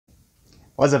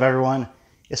What's up, everyone?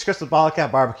 It's Chris with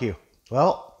Barbeque.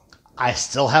 Well, I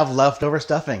still have leftover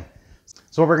stuffing.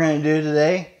 So what we're going to do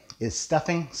today is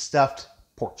stuffing stuffed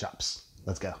pork chops.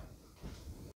 Let's go.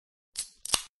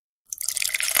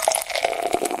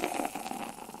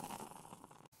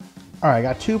 All right, I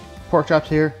got 2 pork chops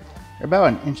here. They're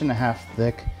about 1.5 inches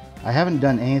thick. I haven't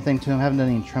done anything to them, haven't done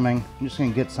any trimming. I'm just going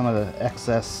to get some of the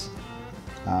excess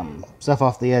stuff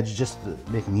off the edge just to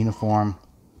make them uniform.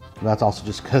 But that's also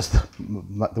just because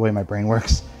the way my brain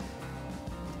works.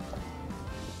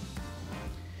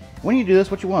 When you do this,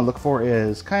 what you want to look for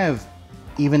is kind of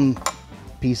even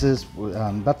pieces,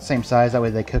 about the same size, that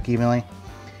way they cook evenly.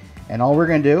 And all we're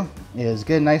going to do is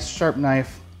get a nice sharp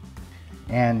knife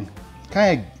and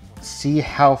kind of see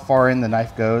how far in the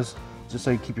knife goes, just so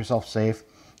you keep yourself safe.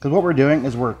 Because what we're doing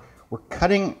is we're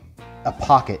cutting a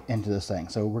pocket into this thing.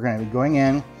 So we're going to be going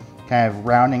in, kind of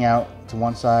rounding out to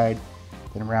one side,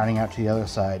 then rounding out to the other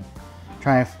side,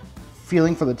 trying to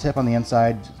feeling for the tip on the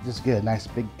inside, just get a nice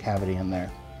big cavity in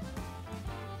there.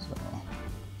 So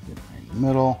get it right in the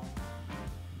middle,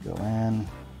 go in.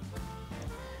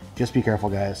 Just be careful,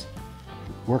 guys.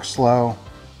 Work slow,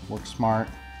 work smart.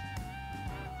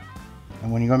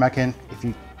 And when you go back in, if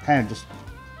you kind of just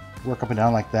work up and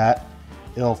down like that,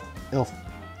 it'll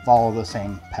follow the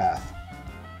same path.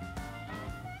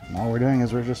 And all we're doing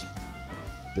is we're just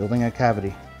building a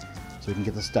cavity so we can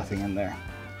get the stuffing in there.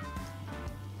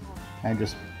 And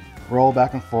just roll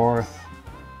back and forth.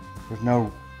 There's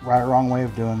no right or wrong way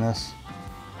of doing this.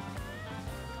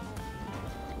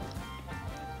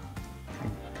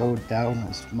 Go down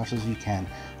as much as you can.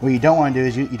 What you don't want to do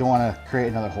is you don't want to create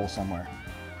another hole somewhere.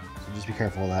 So just be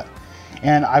careful of that.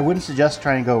 And I wouldn't suggest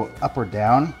trying to go up or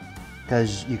down,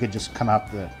 because you could just come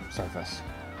out the surface.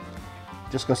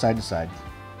 Just go side to side.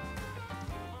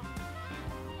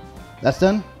 That's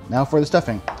done. Now for the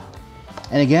stuffing.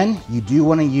 And again, you do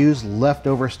want to use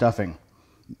leftover stuffing,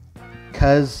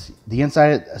 because the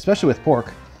inside, especially with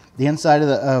pork, the inside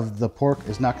of the pork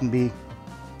is not going to be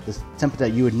the temperature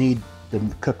that you would need to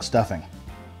cook stuffing,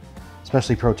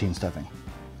 especially protein stuffing.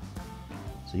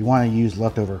 So you want to use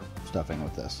leftover stuffing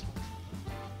with this.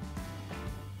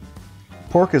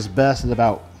 Pork is best at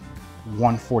about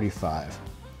 145.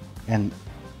 And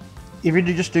if you're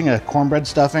just doing a cornbread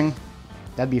stuffing,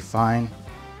 that'd be fine.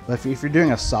 But if you're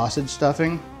doing a sausage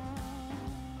stuffing,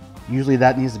 usually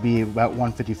that needs to be about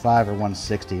 155 or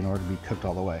 160 in order to be cooked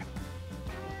all the way.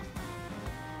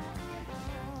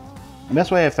 The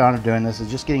best way I found of doing this is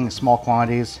just getting small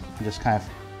quantities and just kind of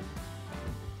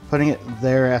putting it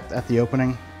there at the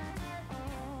opening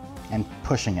and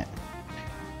pushing it.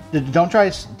 Don't try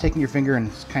taking your finger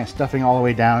and kind of stuffing all the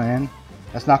way down in.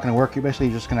 That's not going to work. You're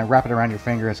basically just going to wrap it around your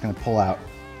finger. It's going to pull out.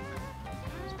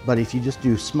 But if you just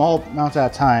do small amounts at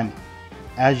a time,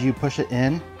 as you push it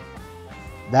in,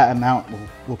 that amount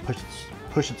will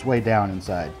push its way down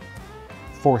inside,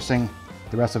 forcing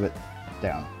the rest of it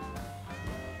down.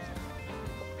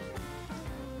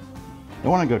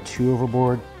 Don't want to go too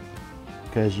overboard,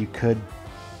 because you could,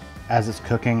 as it's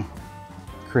cooking,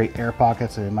 create air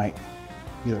pockets, and it might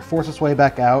either force its way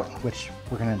back out, which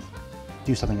we're going to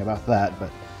do something about that,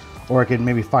 or it could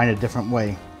maybe find a different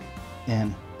way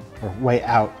in, or way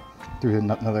out through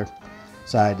another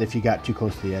side if you got too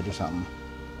close to the edge or something.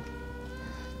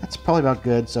 That's probably about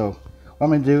good. So what I'm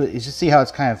going to do is just see how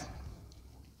it's kind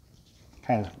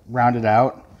of rounded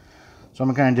out. So what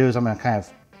I'm going to do is I'm going to kind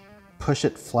of push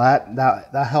it flat.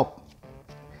 That'll help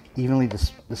evenly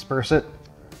disperse it,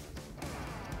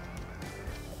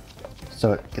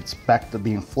 so it gets back to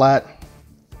being flat,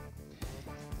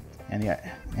 and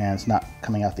yeah, and it's not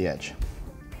coming out the edge.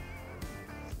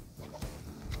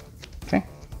 Okay.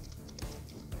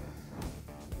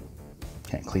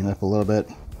 Okay, clean it up a little bit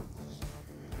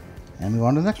and move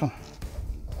on to the next one.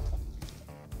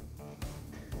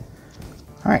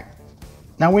 All right.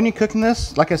 Now when you're cooking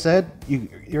this, like I said,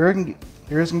 there is going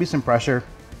to be some pressure,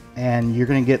 and you're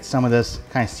going to get some of this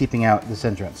kind of seeping out this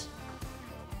entrance.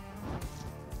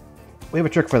 We have a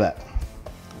trick for that.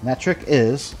 And that trick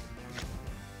is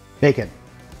bacon.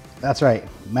 That's right,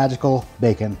 magical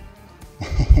bacon.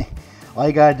 All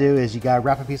you gotta do is you gotta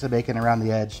wrap a piece of bacon around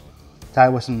the edge, tie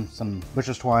it with some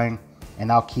butcher's twine, and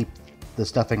that'll keep the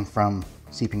stuffing from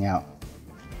seeping out.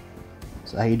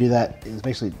 So how you do that is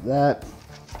basically that.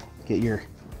 Get your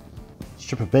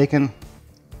strip of bacon,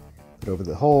 put it over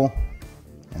the hole,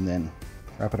 and then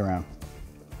wrap it around.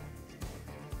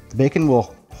 The bacon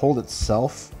will hold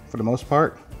itself for the most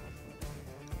part.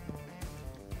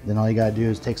 Then all you gotta do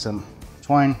is take some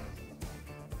twine,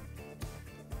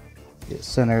 get it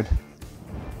centered,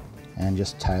 and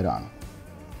just tie it on.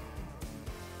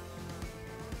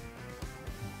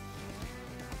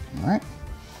 All right,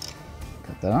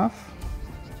 cut that off.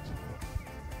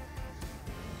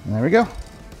 And there we go.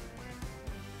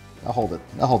 I'll hold it.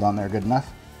 I'll hold on there good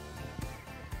enough.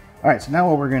 All right, so now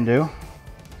what we're gonna do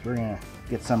is we're gonna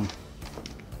get some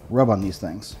rub on these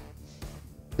things.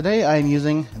 Today I'm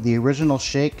using the original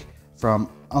shake from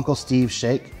Uncle Steve's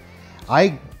Shake.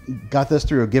 I got this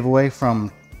through a giveaway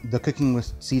from the Cooking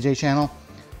with CJ channel.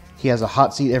 He has a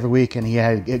hot seat every week and he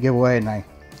had a giveaway and I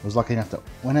was lucky enough to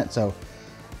win it. So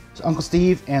Uncle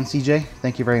Steve and CJ,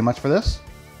 thank you very much for this.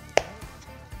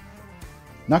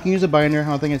 Not gonna use a binder, I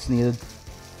don't think it's needed.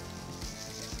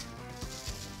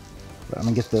 But I'm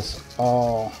gonna get this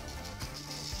all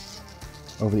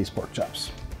over these pork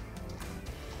chops.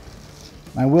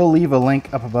 I will leave a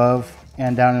link up above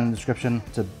and down in the description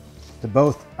to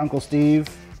both Uncle Steve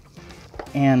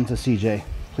and to CJ.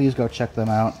 Please go check them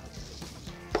out.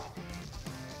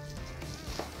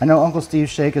 I know Uncle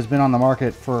Steve's Shake has been on the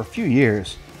market for a few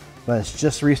years, but it's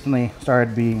just recently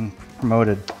started being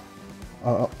promoted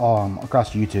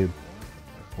across YouTube.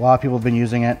 A lot of people have been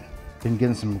using it, been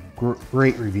getting some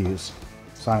great reviews,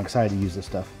 so I'm excited to use this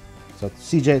stuff. So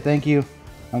CJ, thank you.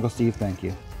 Uncle Steve, thank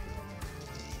you.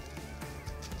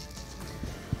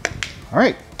 All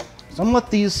right, so I'm gonna let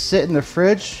these sit in the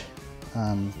fridge,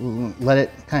 let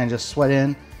it kind of just sweat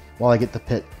in while I get the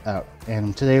pit out.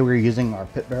 And today we're using our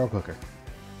pit barrel cooker.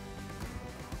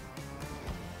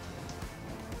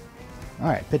 All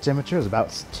right, pit temperature is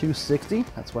about 260.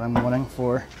 That's what I'm wanting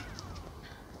for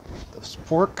this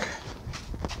pork.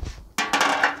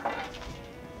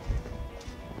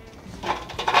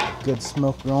 Good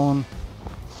smoke rolling.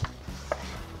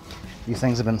 These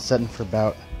things have been sitting for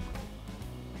about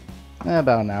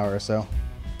an hour or so.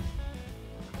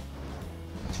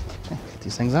 Okay, get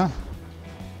these things on.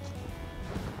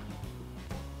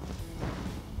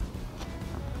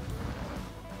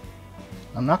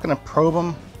 I'm not going to probe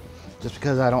them just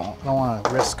because I don't want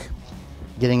to risk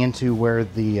getting into where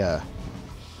the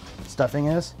stuffing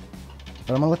is.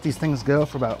 But I'm going to let these things go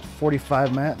for about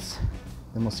 45 minutes,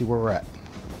 then we'll see where we're at.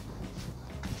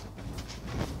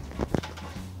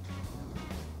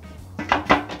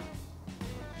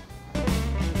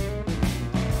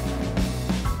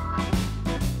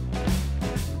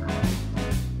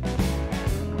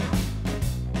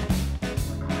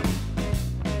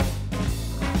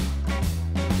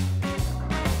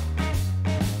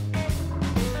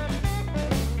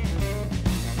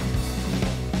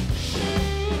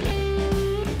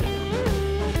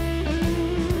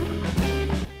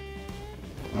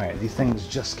 Alright, these things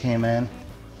just came in.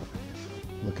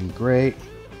 Looking great.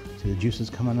 See the juices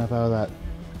coming up out of that.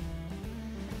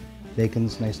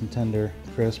 Bacon's nice and tender,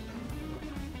 crisp.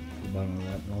 The bottom of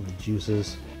that, all the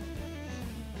juices.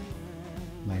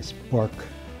 Nice pork.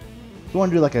 If you want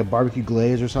to do like a barbecue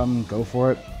glaze or something, go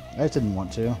for it. I just didn't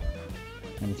want to. I'm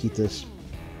going to keep this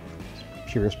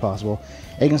as pure as possible.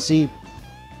 And you can see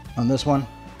on this one,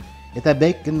 if that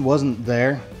bacon wasn't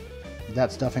there,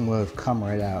 that stuffing would have come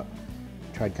right out.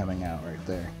 Tried coming out right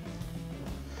there.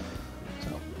 So,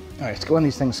 all right, let's go on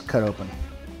these things cut open.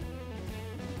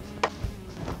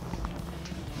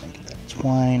 Get that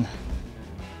twine.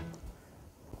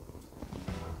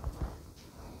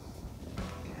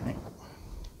 Okay.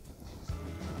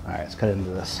 All right, let's cut into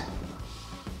this.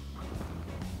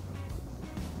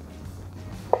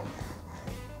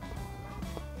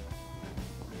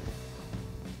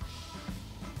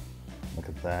 Look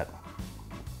at that.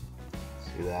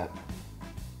 See that?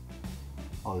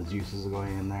 All the juices are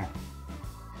going in there.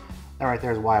 That right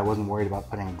there is why I wasn't worried about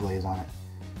putting a glaze on it.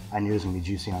 I knew it was going to be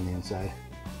juicy on the inside.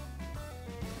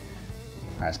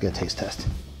 Alright, let's get a taste test.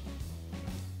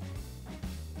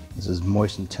 This is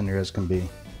moist and tender as can be.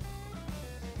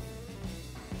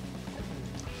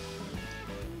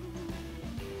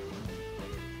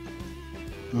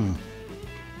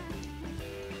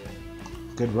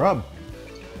 Good rub.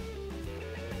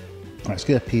 Alright, let's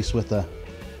get a piece with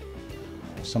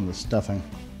some of the stuffing.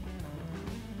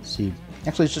 See,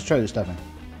 actually, let's just try the stuffing.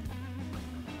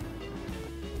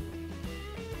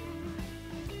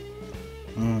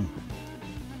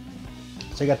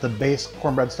 So you got the base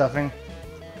cornbread stuffing,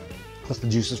 plus the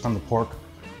juices from the pork.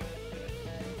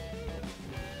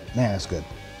 Man, that's good.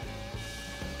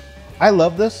 I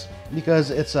love this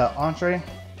because it's an entree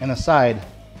and a side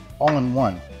all in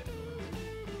one.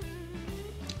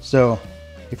 So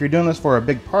if you're doing this for a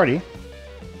big party,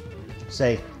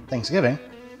 say Thanksgiving,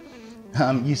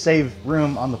 you save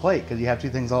room on the plate because you have two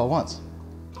things all at once.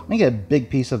 Let me get a big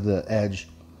piece of the edge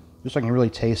just so I can really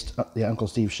taste the Uncle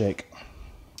Steve Shake.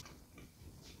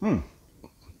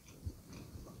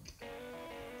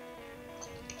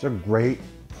 It's a great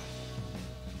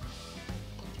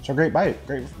So great bite,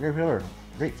 great flavor,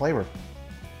 great flavor.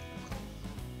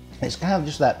 It's kind of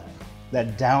just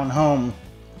that down home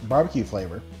barbecue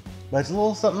flavor, but it's a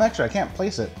little something extra. I can't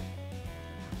place it.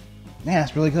 Man,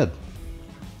 it's really good.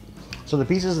 So the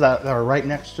pieces that are right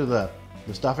next to the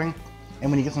stuffing, and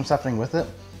when you get some stuffing with it,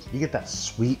 you get that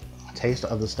sweet taste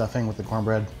of the stuffing with the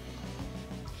cornbread.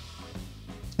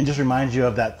 It just reminds you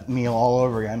of that meal all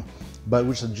over again, but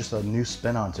which is just a new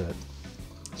spin onto it.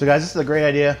 So guys, this is a great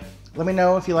idea. Let me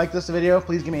know if you like this video.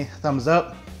 Please give me a thumbs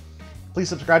up. Please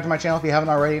subscribe to my channel if you haven't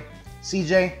already.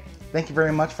 CJ, thank you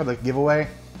very much for the giveaway.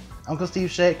 Uncle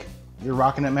Steve Shake, you're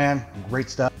rocking it, man. Great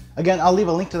stuff. Again, I'll leave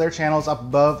a link to their channels up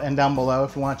above and down below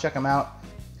if you want to check them out.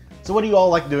 So what do you all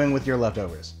like doing with your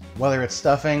leftovers? Whether it's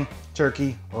stuffing,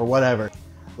 turkey, or whatever.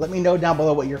 Let me know down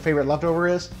below what your favorite leftover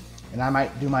is, and I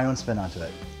might do my own spin onto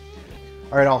it.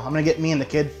 All right, I'm gonna get me and the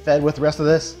kid fed with the rest of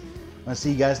this. I'm gonna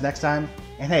see you guys next time.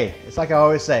 And hey, it's like I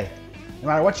always say, no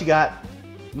matter what you got,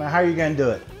 no matter how you're gonna do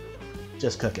it,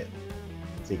 just cook it.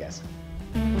 See you guys.